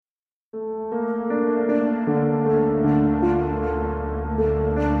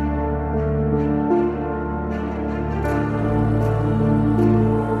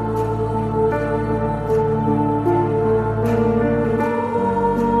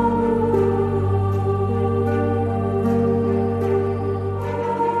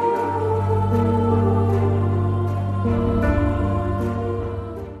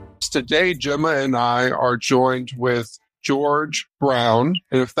Today, Gemma and I are joined with George Brown.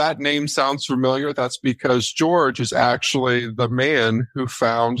 And if that name sounds familiar, that's because George is actually the man who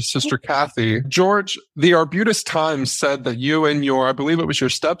found Sister Cathy. George, the Arbutus Times said that you and I believe it was your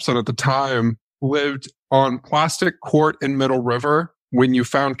stepson at the time, lived on Plastic Court in Middle River when you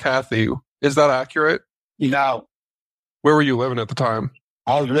found Cathy. Is that accurate? No. Where were you living at the time?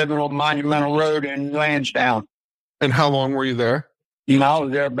 I was living on Monumental Road in Lansdowne. And how long were you there? I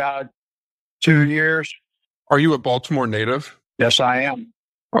was there about 2 years. Are you a Baltimore native? Yes, I am.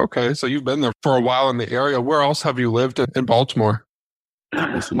 Okay, so you've been there for a while in the area. Where else have you lived in Baltimore?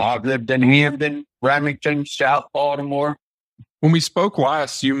 I've lived in Hampton, Remington, South Baltimore. When we spoke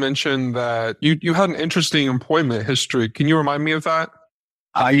last, you mentioned that you had an interesting employment history. Can you remind me of that?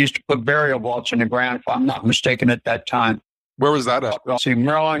 I used to put burial vaults in the ground, if I'm not mistaken, at that time. Where was that at? See,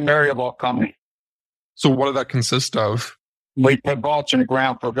 Maryland Burial Vault Company. So what did that consist of? We put vaults in the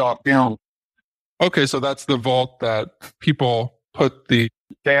ground for funeral. Okay, so that's the vault that people put the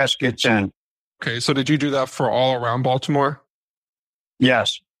Caskets in. Okay, so did you do that for all around Baltimore?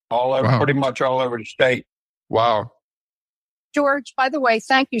 Yes, all over, pretty much all over the state. Wow. George, by the way,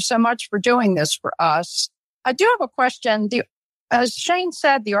 thank you so much for doing this for us. I do have a question. As Shane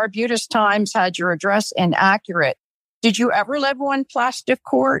said, the Arbutus Times had your address inaccurate. Did you ever live on Plastic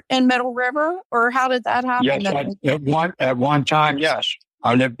Court in Middle River, or how did that happen? Yes, at one time, yes.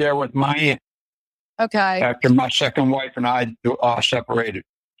 I lived there with my aunt. Okay. After my second wife and I separated.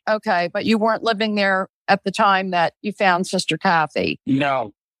 Okay, but you weren't living there at the time that you found Sister Cathy?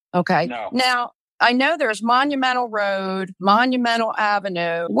 No. Okay. No. Now, I know there's Monumental Road, Monumental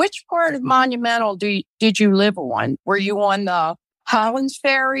Avenue. Which part of Monumental did you live on? Were you on the Highlands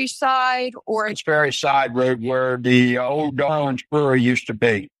Ferry side or Highlands Ferry side road where the old Darling's Brewery used to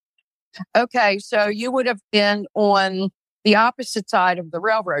be? Okay, so you would have been on the opposite side of the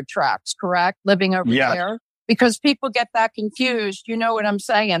railroad tracks, correct? Living over there? Because people get that confused. You know what I'm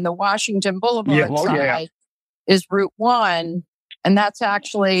saying? The Washington Boulevard side is Route 1, and that's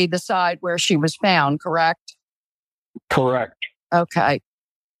actually the side where she was found, correct? Correct. Okay.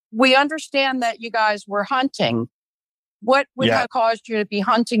 We understand that you guys were hunting. What would have caused you to be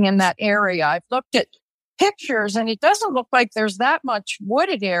hunting in that area? I've looked at pictures, and it doesn't look like there's that much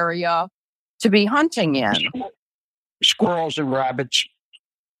wooded area to be hunting in. Squirrels and rabbits.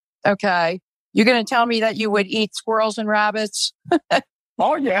 Okay. You're going to tell me that you would eat squirrels and rabbits?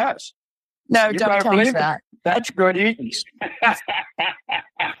 Oh, yes. No, don't tell me that. That's good eating.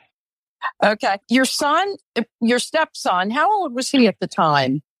 Okay. Your stepson, how old was he at the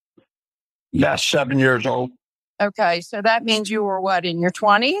time? Yes, 7 years old. Okay. So that means you were what, in your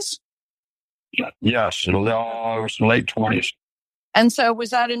 20s? Yes, it was late 20s. And so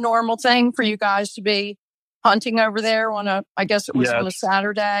was that a normal thing for you guys to be hunting over there on I guess it was on a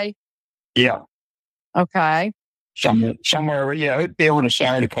Saturday? Yeah. Okay. Somewhere, it'd be on a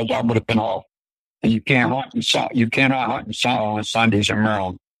Saturday because I would have been off. And you cannot hunt on Sundays in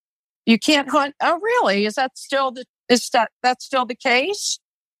Maryland. You can't hunt? Oh, really? Is that still that's still the case?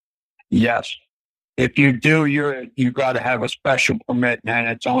 Yes. If you do, you got to have a special permit, and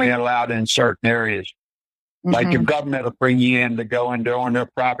it's only allowed in certain areas. Mm-hmm. Like your government will bring you in to go on their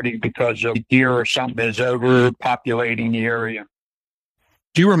property because of deer or something is overpopulating the area.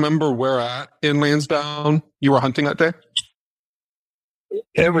 Do you remember where at in Lansdowne you were hunting that day?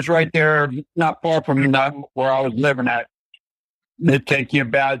 It was right there, not far from where I was living at. It'd take you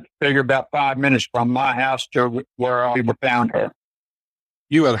about 5 minutes from my house to where we found her.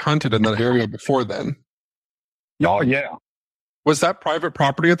 You had hunted in that area before then? Oh, yeah. Was that private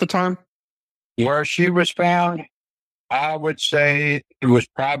property at the time? Where she was found, I would say it was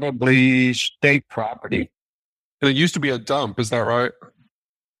probably state property. And it used to be a dump, is that right?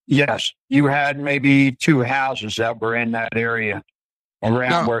 Yes. You had maybe 2 houses that were in that area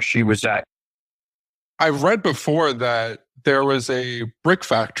around where she was at. I've read before that there was a brick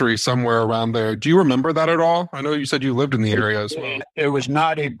factory somewhere around there. Do you remember that at all? I know you said you lived in the area as well. It was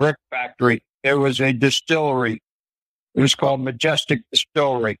not a brick factory. It was a distillery. It was called Majestic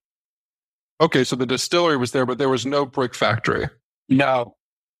Distillery. Okay, so the distillery was there, but there was no brick factory. No.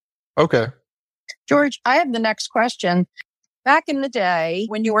 Okay. George, I have the next question. Back in the day,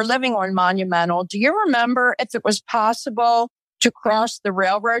 when you were living on Monumental, do you remember if it was possible to cross the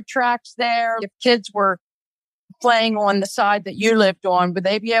railroad tracks there? If kids were playing on the side that you lived on, would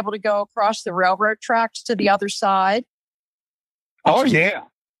they be able to go across the railroad tracks to the other side? Oh, yeah.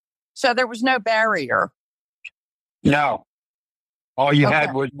 So there was no barrier? No. All you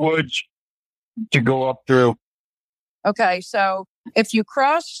had was woods to go up through. Okay, so if you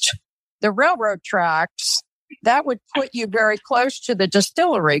crossed the railroad tracks that would put you very close to the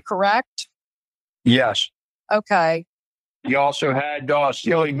distillery, correct? Yes. Okay. You also had a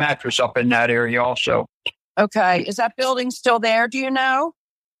Sealy mattress up in that area also. Okay. Is that building still there? Do you know?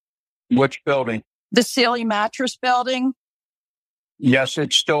 Which building? The Sealy mattress building? Yes,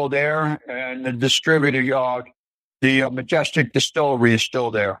 it's still there. And the distributor yard, the Majestic Distillery is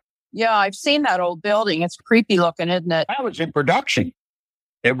still there. Yeah, I've seen that old building. It's creepy looking, isn't it? That was in production.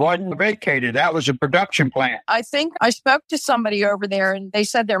 It wasn't vacated. That was a production plant. I think I spoke to somebody over there and they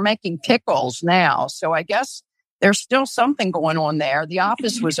said they're making pickles now. So I guess there's still something going on there. The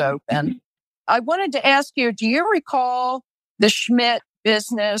office was open. I wanted to ask you, do you recall the Schmidt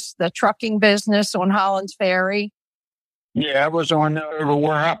business, the trucking business on Holland's Ferry? Yeah, it was on over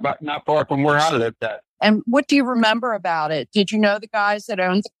where but not far from where I lived at. And what do you remember about it? Did you know the guys that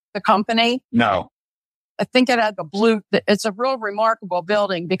owned the company? No. I think it had it's a real remarkable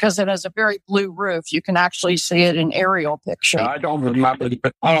building because it has a very blue roof. You can actually see it in aerial picture. I don't remember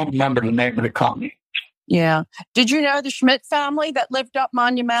the name of the company. Yeah. Did you know the Schmidt family that lived up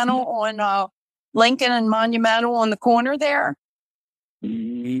Monumental on Lincoln and Monumental on the corner there?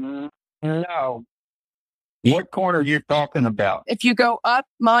 No. What corner are you talking about? If you go up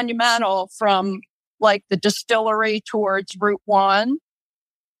Monumental from like the distillery towards Route 1.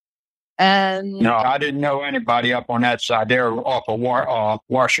 And no, I didn't know anybody up on that side. They were off of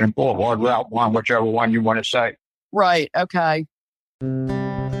Washington Boulevard, Route 1, whichever one you want to say. Right. Okay.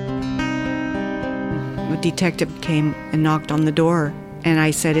 A detective came and knocked on the door, and I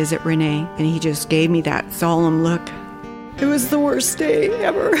said, "Is it Renee?" And he just gave me that solemn look. It was the worst day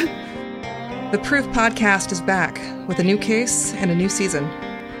ever. The Proof podcast is back with a new case and a new season.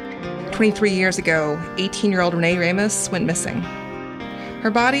 23 years ago, 18-year-old Renee Ramos went missing. Her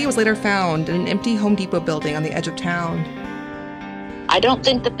body was later found in an empty Home Depot building on the edge of town. I don't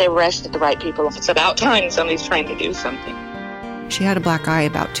think that they arrested the right people. It's about time somebody's trying to do something. She had a black eye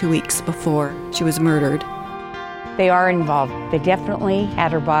about 2 weeks before she was murdered. They are involved. They definitely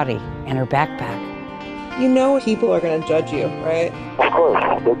had her body and her backpack. You know people are going to judge you, right? Of course.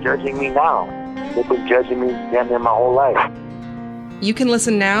 They're judging me now. They've been judging me damn near my whole life. You can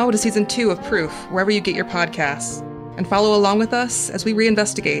listen now to Season 2 of Proof, wherever you get your podcasts, and follow along with us as we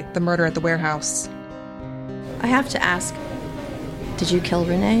reinvestigate the murder at the warehouse. I have to ask, did you kill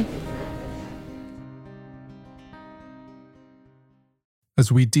Renee?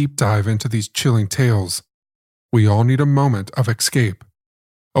 As we deep dive into these chilling tales, we all need a moment of escape,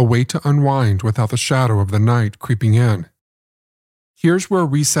 a way to unwind without the shadow of the night creeping in. Here's where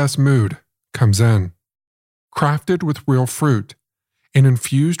Recess Mood comes in. Crafted with real fruit and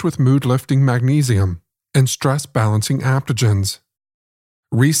infused with mood-lifting magnesium and stress-balancing adaptogens,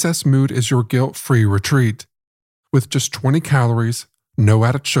 Recess Mood is your guilt-free retreat. With just 20 calories, no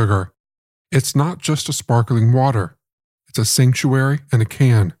added sugar, it's not just a sparkling water. It's a sanctuary in a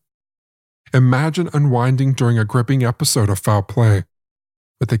can. Imagine unwinding during a gripping episode of Foul Play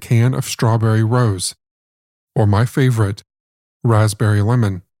with a can of strawberry rose, or my favorite, raspberry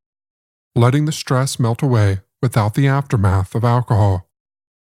lemon, letting the stress melt away without the aftermath of alcohol.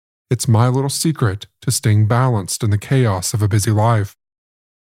 It's my little secret to staying balanced in the chaos of a busy life.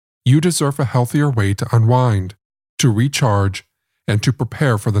 You deserve a healthier way to unwind, to recharge, and to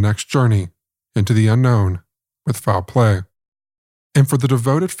prepare for the next journey into the unknown with Foul Play. And for the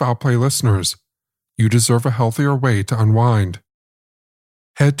devoted Foul Play listeners, you deserve a healthier way to unwind.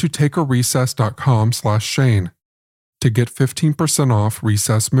 Head to takearecess.com/Shane to get 15% off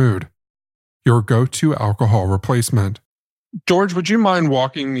Recess Mood, your go-to alcohol replacement. George, would you mind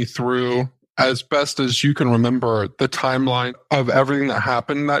walking me through, as best as you can remember, the timeline of everything that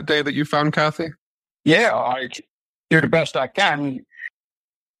happened that day that you found Cathy? Yeah, I do the best I can.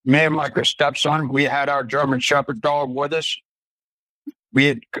 Me and my stepson, we had our German Shepherd dog with us. We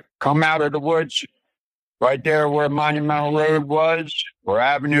had come out of the woods right there where Monumental Road was, or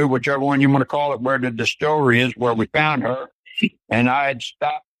Avenue, whichever one you want to call it, where the distillery is, where we found her. And I had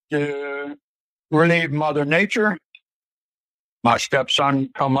stopped to relieve Mother Nature. My stepson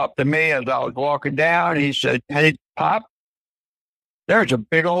come up to me as I was walking down. He said, "Hey, Pop, there's a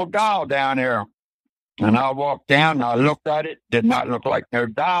big old doll down there." And I walked down and I looked at it. Did not look like no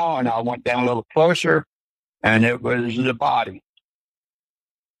doll. And I went down a little closer, and it was the body.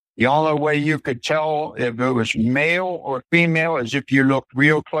 The only way you could tell if it was male or female is if you looked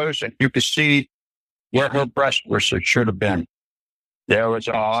real close and you could see where her breast should have been. There was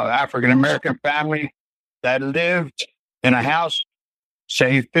an African-American family that lived in a house,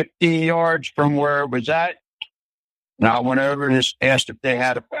 say 50 yards from where it was at. And I went over and just asked if they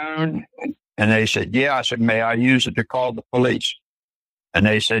had a phone. And they said, yeah. I said, may I use it to call the police? And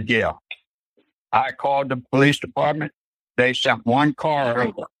they said, yeah. I called the police department. They sent one car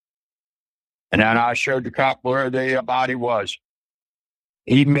over. And then I showed the cop where the body was.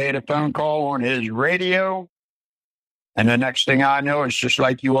 He made a phone call on his radio. And the next thing I know, it's just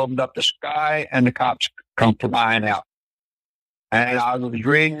like you opened up the sky and the cops come flying out. And I was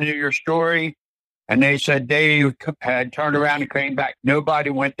reading your story, and they said they had turned around and came back. Nobody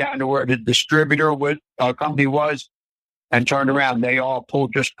went down to where the distributor company was and turned around. They all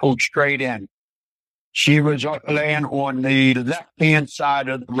pulled straight in. She was laying on the left-hand side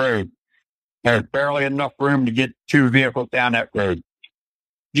of the road. There's barely enough room to get two vehicles down that road.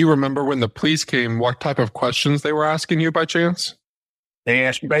 Do you remember when the police came, what type of questions they were asking you by chance? They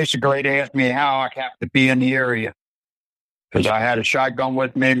asked me how I happened to be in the area. Because I had a shotgun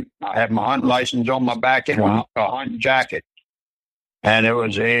with me. I had my hunting license on my back and a hunting jacket. And it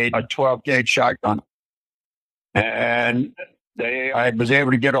was a 12-gauge shotgun. And I was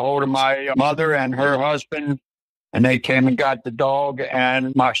able to get a hold of my mother and her husband, and they came and got the dog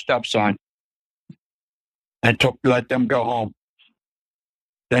and my stepson and let them go home.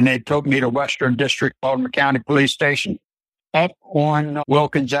 Then they took me to Western District Baltimore County Police Station up on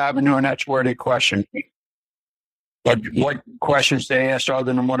Wilkins Avenue, and that's where they questioned me. But what questions they asked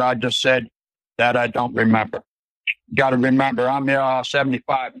other than what I just said, that I don't remember. Got to remember, I'm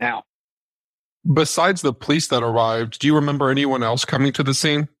 75 now. Besides the police that arrived, do you remember anyone else coming to the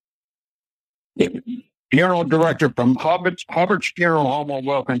scene? Funeral director from Hubbard's Funeral Home on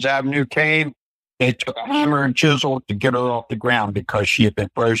Wilkins Avenue came. They took a hammer and chisel to get her off the ground because she had been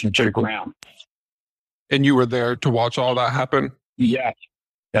frozen to the ground. And you were there to watch all that happen? Yes.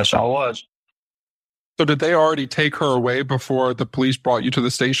 Yes, I was. So did they already take her away before the police brought you to the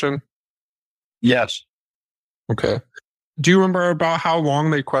station? Yes. Okay. Do you remember about how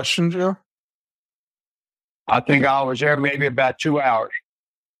long they questioned you? I think I was there maybe about 2 hours.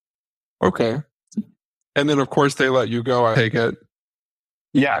 Okay. And then, of course, they let you go, I take it.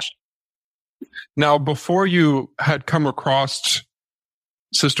 Yes. Now, before you had come across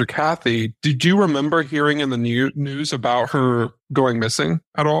Sister Cathy, did you remember hearing in the news about her going missing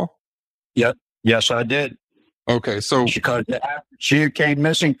at all? Yep. Yes, I did. Okay, so because she came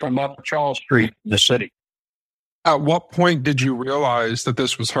missing from up Charles Street in the city. At what point did you realize that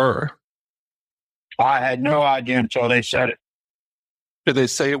this was her? I had no idea until they said it. Did they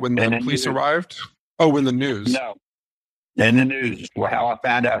say it when the police arrived? Oh, in the news? No. In the news, how I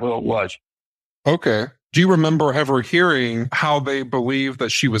found out who it was. Okay. Do you remember ever hearing how they believe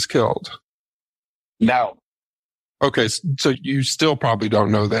that she was killed? No. Okay, so you still probably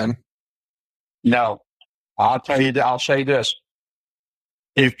don't know then. No. I'll tell you, I'll say this.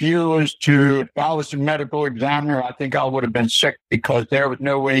 If I was a medical examiner, I think I would have been sick because there was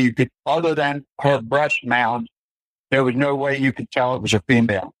no way you could, other than her breast mound, there was no way you could tell it was a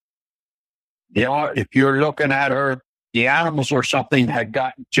female. You know, if you're looking at her, the animals or something had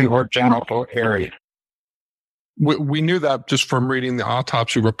gotten to her genital area. We knew that just from reading the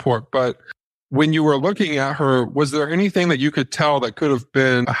autopsy report, but when you were looking at her, was there anything that you could tell that could have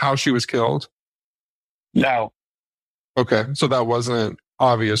been how she was killed? No. Okay, so that wasn't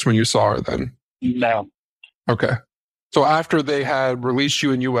obvious when you saw her then? No. Okay. So after they had released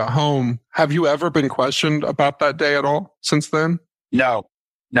you and you went home, have you ever been questioned about that day at all since then? No.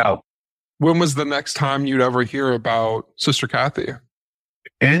 No. When was the next time you'd ever hear about Sister Cathy?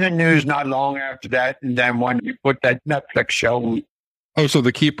 In the news not long after that, and then when you put that Netflix show. Oh, so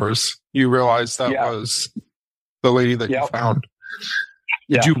The Keepers. You realized that was the lady that you found.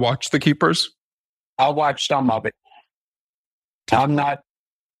 Did you watch The Keepers? I watched some of it. I'm not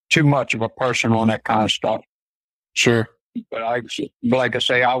too much of a person on that kind of stuff. Sure. But like I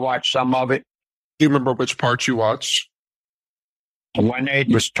say, I watched some of it. Do you remember which parts you watched? When they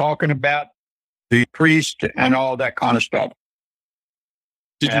was talking about the priest and all that kind of stuff.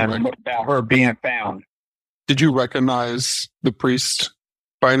 About her being found. Did you recognize the priest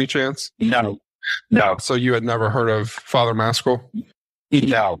by any chance? No. No. So you had never heard of Father Maskell?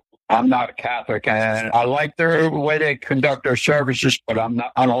 No. I'm not a Catholic, and I like the way they conduct their services, but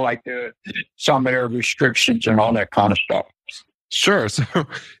I don't like some of their restrictions and all that kind of stuff. Sure. So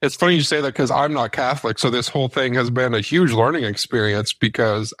it's funny you say that because I'm not Catholic. So this whole thing has been a huge learning experience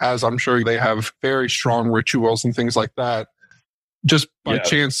because, as I'm sure they have very strong rituals and things like that. Just by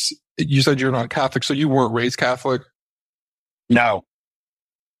chance, you said you're not Catholic, so you weren't raised Catholic? No.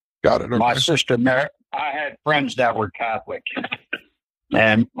 Got it. Okay. My sister, I had friends that were Catholic.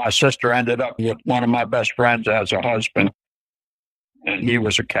 And my sister ended up with one of my best friends as a husband. And he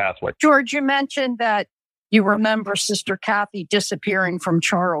was a Catholic. George, you mentioned that you remember Sister Cathy disappearing from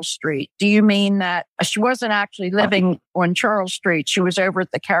Charles Street. Do you mean that she wasn't actually living on Charles Street? She was over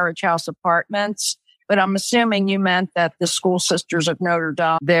at the Carriage House Apartments. But I'm assuming you meant that the School Sisters of Notre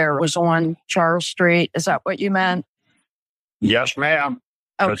Dame there was on Charles Street. Is that what you meant? Yes, ma'am.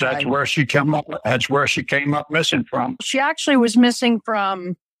 Because Okay. that's where she came up. That's where she came up missing from. She actually was missing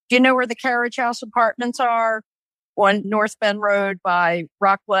from. Do you know where the Carriage House Apartments are? On North Bend Road by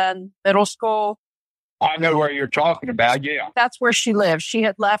Rockland Middle School. I know where you're talking about. Yeah, that's where she lived. She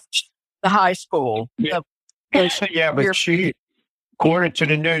had left the high school. Yeah, but she, according to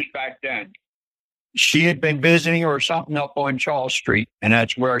the news back then, she had been visiting or something up on Charles Street, and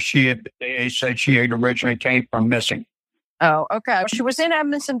that's where they said she had originally came from missing. Oh, okay. She was in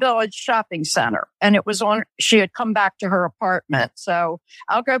Edmondson Village Shopping Center, and she had come back to her apartment. So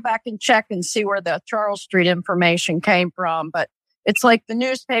I'll go back and check and see where the Charles Street information came from. But it's like the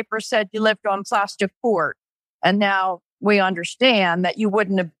newspaper said you lived on Plastic Court, and now we understand that you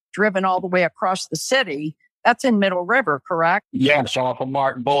wouldn't have driven all the way across the city. That's in Middle River, correct? Yes, off of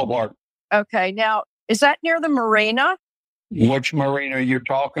Martin Boulevard. Okay. Now, is that near the marina? Which marina are you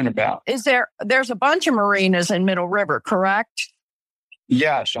talking about? There's a bunch of marinas in Middle River, correct?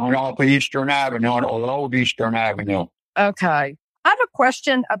 Yes, on off of Eastern Avenue, on Old Eastern Avenue. Okay. I have a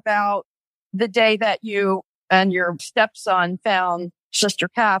question about the day that you and your stepson found Sister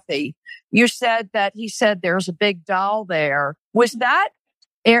Cathy. You said that he said there's a big doll there. Was that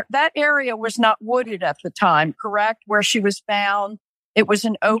area was not wooded at the time, correct? Where she was found, it was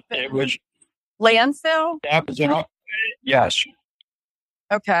an open. It was landfill. That was an yes.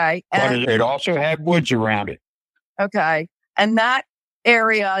 Okay, but it also had woods around it. Okay, and that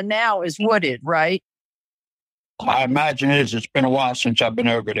area now is wooded, right? I imagine it is. It's been a while since I've been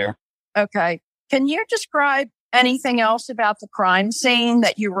over there. Okay, can you describe anything else about the crime scene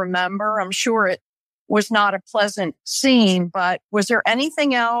that you remember? I'm sure it was not a pleasant scene, but was there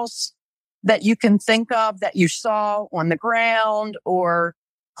anything else that you can think of that you saw on the ground, or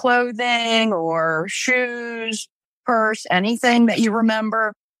clothing or shoes, purse, anything that you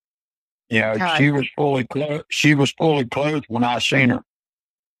remember? Yeah, okay. She was fully clothed when I seen her.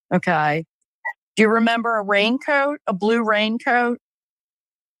 Okay. Do you remember a raincoat, a blue raincoat?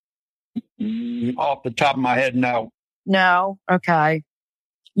 Off the top of my head, no. No? Okay.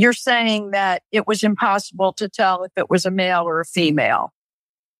 You're saying that it was impossible to tell if it was a male or a female.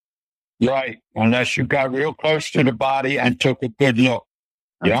 Right. Unless you got real close to the body and took a good look.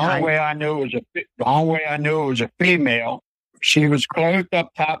 The only way I knew it was a female. She was clothed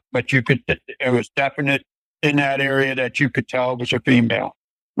up top, but it was definite in that area that you could tell it was a female.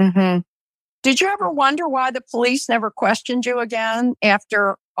 Mm-hmm. Did you ever wonder why the police never questioned you again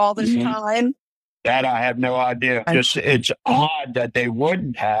after all this time? That I have no idea. It's odd that they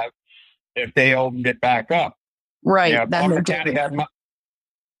wouldn't have if they opened it back up. Right. Yeah, Baltimore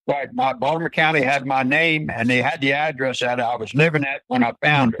County had my name, and they had the address that I was living at when I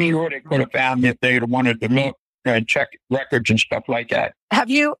found her. Or they could have found me if they'd wanted to look and check records and stuff like that.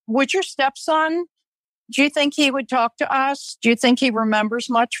 Would your stepson, do you think he would talk to us? Do you think he remembers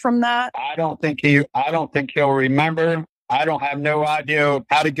much from that? I don't think he'll remember. I don't have no idea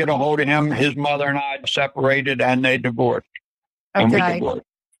how to get a hold of him. His mother and I separated, and they divorced. Okay. And we divorced.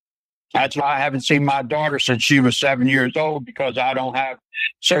 That's why I haven't seen my daughter since she was 7 years old, because I don't have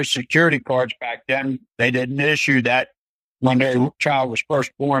Social Security cards back then. They didn't issue that when their child was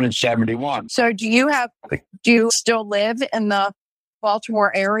first born in 1971. So do you still live in the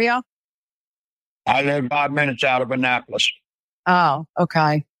Baltimore area? I live 5 minutes out of Annapolis. Oh,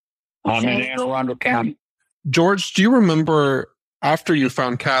 okay. I'm in Anne Arundel County. George, do you remember after you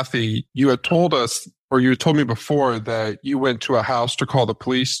found Cathy, you had told us, or you told me before, that you went to a house to call the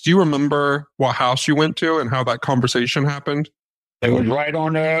police? Do you remember what house you went to and how that conversation happened? It was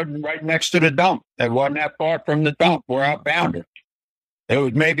right next to the dump. It wasn't that far from the dump where I found it. It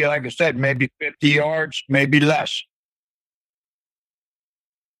was maybe, like I said, maybe 50 yards, maybe less.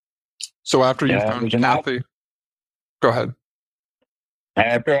 So after you found Cathy, go ahead.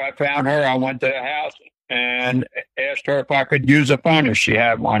 After I found her, I went to the house and asked her if I could use a phone if she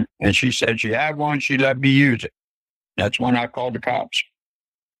had one. And she said she had one. She let me use it. That's when I called the cops.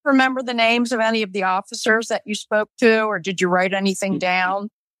 Remember the names of any of the officers that you spoke to, or did you write anything down?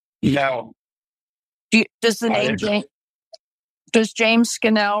 No. Does James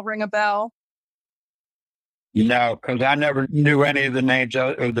Scannell ring a bell? No, because I never knew any of the names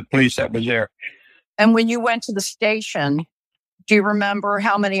of the police that was there. And when you went to the station, do you remember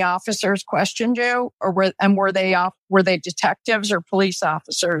how many officers questioned you, or were they detectives or police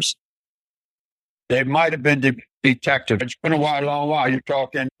officers? They might have been detectives. It's been a long while. You're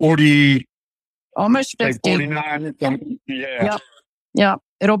talking 40 Almost 50. 49. Yeah. Yep.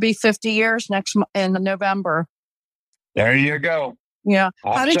 It'll be 50 years in November. There you go. Yeah.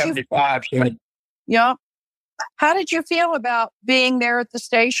 I'm 75. Yeah. How did you feel about being there at the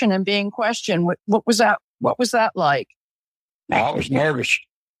station and being questioned? What was that? What was that like? I was nervous.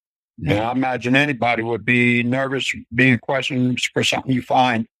 Yeah, I imagine anybody would be nervous being questioned for something you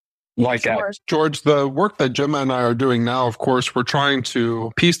find like that. George, the work that Gemma and I are doing now, of course, we're trying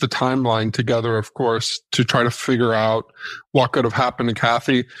to piece the timeline together, of course, to try to figure out what could have happened to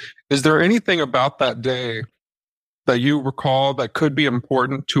Cathy. Is there anything about that day that you recall that could be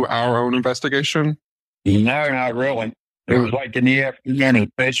important to our own investigation? No, not really. It was like in the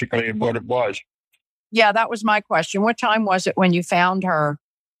afternoon, basically what it was. Yeah, that was my question. What time was it when you found her?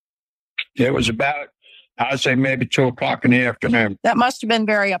 It was about, I'd say maybe 2:00 in the afternoon. That must have been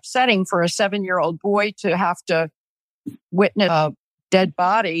very upsetting for a 7-year-old boy to have to witness a dead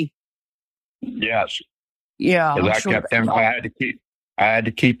body. Yes. Yeah. I kept him. I had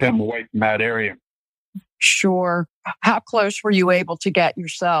to keep him away from that area. Sure. How close were you able to get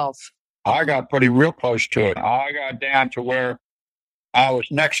yourself? I got real close to it. I got down to where I was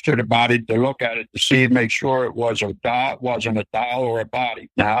next to the body to look at it to make sure it was wasn't a doll or a body.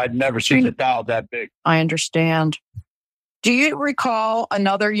 Now, I'd never seen a doll that big. I understand. Do you recall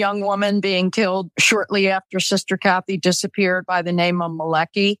another young woman being killed shortly after Sister Cathy disappeared by the name of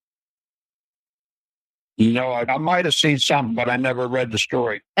Malecki? I might have seen something, but I never read the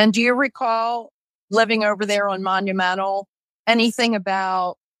story. And do you recall living over there on Monumental, anything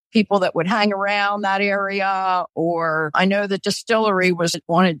about people that would hang around that area? Or I know the distillery was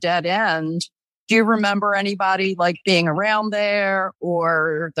on a dead end. Do you remember anybody like being around there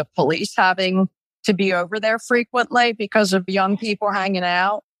or the police having to be over there frequently because of young people hanging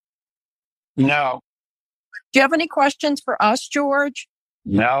out? No. Do you have any questions for us, George?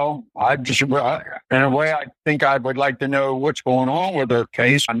 No, in a way, I think I would like to know what's going on with her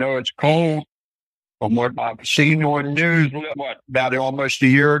case. I know it's cold. From what I've seen on the news, about almost a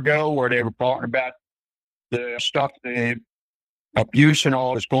year ago, where they were talking about the stuff, the abuse and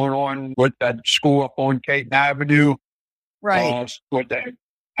all that's going on with that school up on Caton Avenue. Right.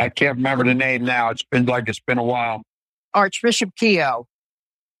 I can't remember the name now. It's been a while. Archbishop Keogh.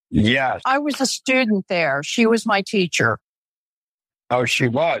 Yes. I was a student there. She was my teacher. Oh, she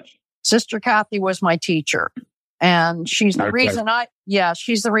was? Sister Cathy was my teacher. And she's the reason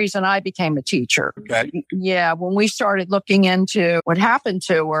she's the reason I became a teacher. Okay. Yeah. When we started looking into what happened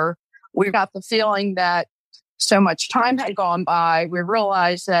to her, we got the feeling that so much time had gone by. We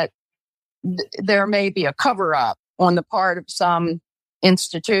realized that there may be a cover up on the part of some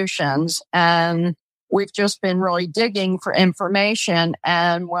institutions. And we've just been really digging for information.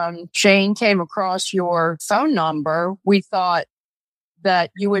 And when Shane came across your phone number, we thought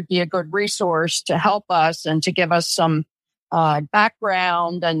that you would be a good resource to help us and to give us some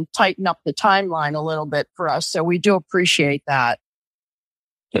background and tighten up the timeline a little bit for us. So we do appreciate that.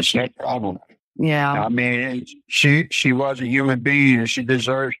 That's no problem. Yeah. I mean, she was a human being and she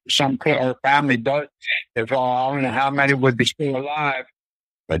deserves her family does. I don't know how many would be still alive,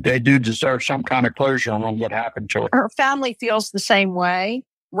 but they do deserve some kind of closure on what happened to her. Her family feels the same way.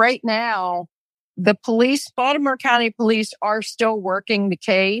 Right now, the police, Baltimore County Police, are still working the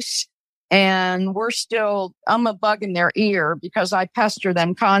case. And I'm a bug in their ear because I pester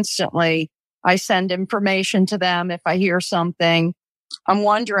them constantly. I send information to them if I hear something. I'm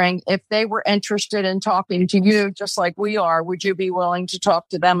wondering if they were interested in talking to you just like we are, would you be willing to talk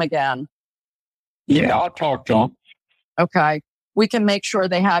to them again? Yeah, I'll talk to them. Okay. We can make sure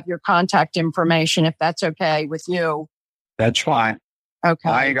they have your contact information if that's okay with you. That's fine. Okay.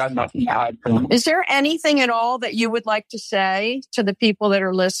 I ain't got nothing to hide from them. Is there anything at all that you would like to say to the people that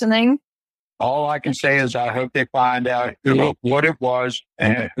are listening? All I can say is I hope they find out what it was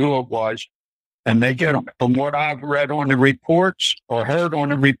and who it was, and they get them. From what I've read on the reports or heard on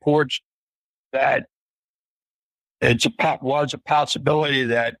the reports, that was a possibility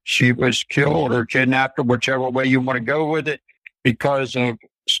that she was killed or kidnapped, or whichever way you want to go with it, because of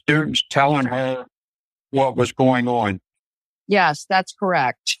students telling her what was going on. Yes, that's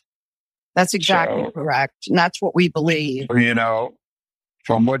correct. That's exactly correct. And that's what we believe.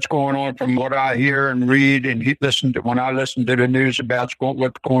 From what's going on, from what I hear and read and when I listen to the news about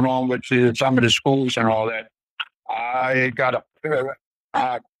what's going on with some of the schools and all that, I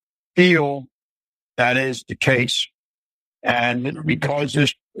feel that is the case. And because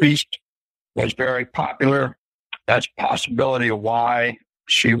this priest was very popular, that's a possibility of why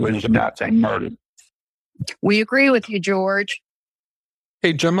she was murdered. We agree with you, George.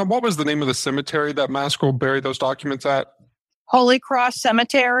 Hey, Gemma, what was the name of the cemetery that Maskell buried those documents at? Holy Cross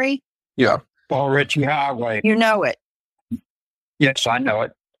Cemetery? Yeah. Paul Ritchie Highway. You know it. Yes, I know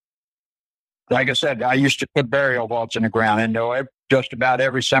it. Like I said, I used to put burial vaults in the ground and know just about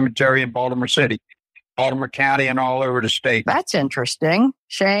every cemetery in Baltimore City, Baltimore County, and all over the state. That's interesting.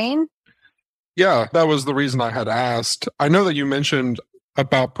 Shane? Yeah, that was the reason I had asked. I know that you mentioned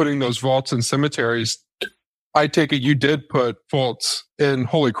about putting those vaults in cemeteries. I take it you did put vaults in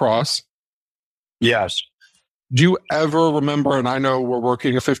Holy Cross. Yes. Do you ever remember, and I know we're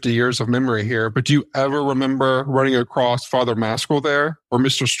working 50 years of memory here, but do you ever remember running across Father Maskell there or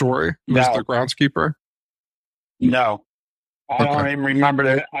Mr. Story, who was the groundskeeper? No. I don't even remember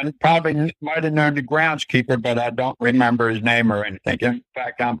that. I probably might have known the groundskeeper, but I don't remember his name or anything. In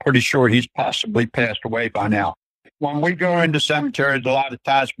fact, I'm pretty sure he's possibly passed away by now. When we go into cemeteries, a lot of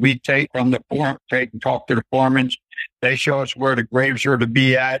times we take from the foreman, take and talk to the foremen. They show us where the graves are to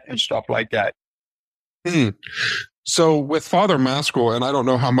be at and stuff like that. So with Father Maskell, and I don't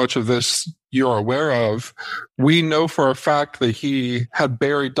know how much of this you're aware of, we know for a fact that he had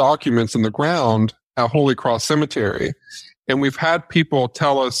buried documents in the ground at Holy Cross Cemetery. And we've had people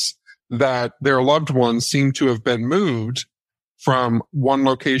tell us that their loved ones seem to have been moved from one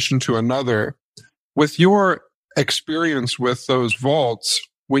location to another. With your experience with those vaults,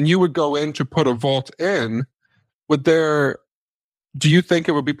 when you would go in to put a vault in, do you think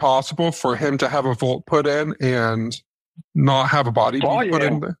it would be possible for him to have a vault put in and not have a body put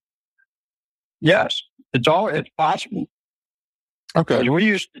in there? Yes, it's possible. Okay. We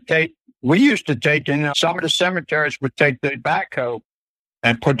used to take in some of the cemeteries would take the backhoe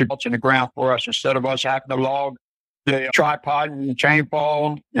and put the vaults in the ground for us instead of us having to log the tripod and the chain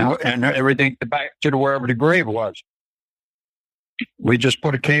pole, and everything back to wherever the grave was. We just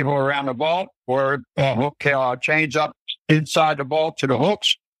put a cable around the vault or a hook chains up inside the vault to the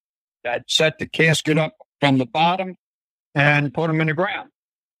hooks that set the casket up from the bottom and put them in the ground.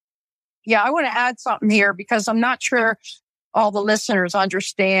 Yeah, I want to add something here because I'm not sure all the listeners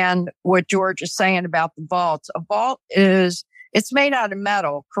understand what George is saying about the vaults. A vault it's made out of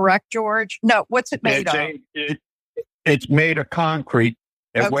metal, correct, George? No, what's it made of? It's made of concrete.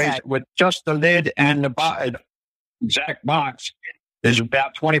 It weighs, with just the lid and the exact box, is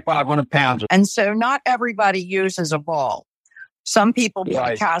about 2,500 pounds. And so not everybody uses a vault. Some people put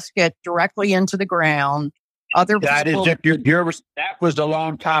a casket directly into the ground. That was a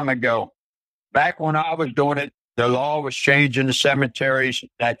long time ago. Back when I was doing it, the law was changing the cemeteries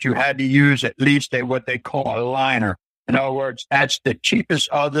that you had to use at least what they call a liner. In other words, that's the cheapest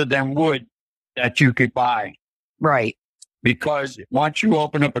other than wood that you could buy. Right. Because once you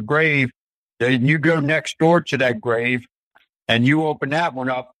open up a grave, then you go next door to that grave and you open that one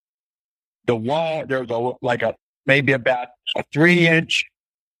up, the wall, there's maybe about a 3-inch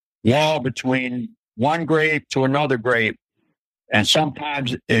wall between one grave to another grave. And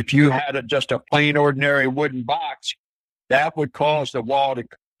sometimes if you had just a plain ordinary wooden box, that would cause the wall to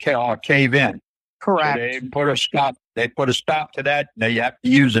cave in. Correct. So they put a stop to that. Now you have to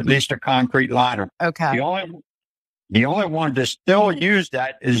use at least a concrete liner. Okay. The only one that still use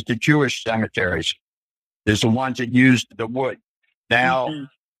that is the Jewish cemeteries. There's the ones that use the wood. Now,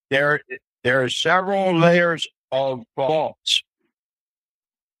 there are several layers of vaults.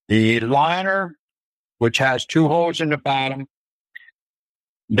 The liner, which has 2 holes in the bottom,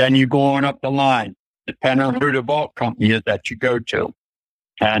 then you go on up the line, depending on who the vault company is that you go to.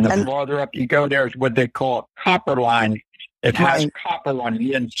 And the farther up you go, there's what they call copper line. It has copper on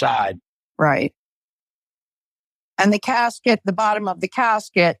the inside. Right. And the casket, the bottom of the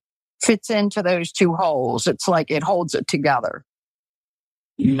casket fits into those 2 holes. It's like it holds it together.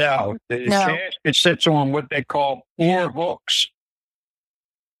 No, the casket sits on what they call 4 hooks.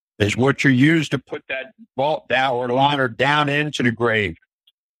 Is what you use to put that vault down or liner down into the grave.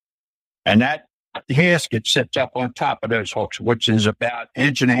 And that casket sits up on top of those hooks, which is about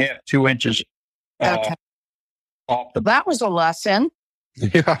 1.5 inches, 2 inches off the. That was a lesson.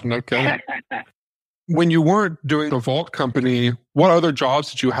 Yeah, no kidding. When you weren't doing the vault company, what other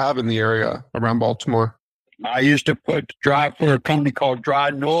jobs did you have in the area around Baltimore? I used to drive for a company called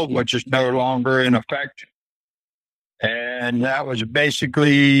Dryden Oil, which is no longer in effect. And that was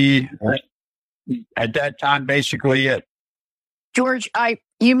basically, at that time, basically it. George,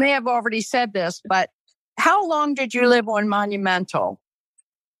 you may have already said this, but how long did you live on Monumental?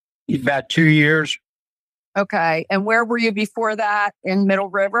 About 2 years. Okay. And where were you before that? In Middle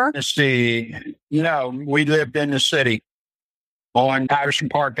River? Let's see. We lived in the city on Patterson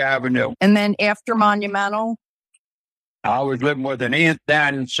Park Avenue. And then after Monumental? I was living with an aunt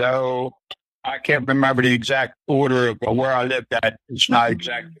then, so I can't remember the exact order of where I lived at. It's not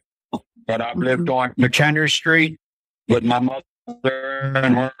exact. But I've lived on McHenry Street with my mother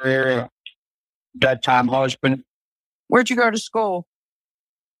and her that time husband. Where'd you go to school?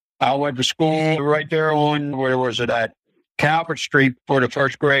 I went to school right there on, where was it at? Calvert Street for the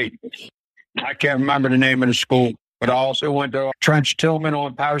first grade. I can't remember the name of the school, but I also went to Trench Tillman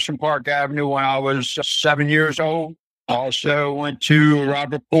on Patterson Park Avenue when I was 7 years old. Also went to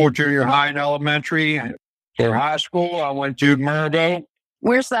Robert Poole Junior High and Elementary. For high school, I went to Mervo.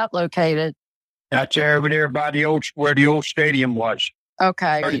 Where's that located? That's over there by where the old stadium was.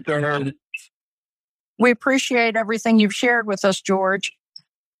 Okay. 33rd. We appreciate everything you've shared with us, George.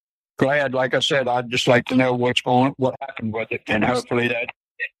 Glad, like I said, I'd just like to know what happened with it, and hopefully that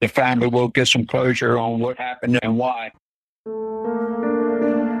the family will get some closure on what happened and why.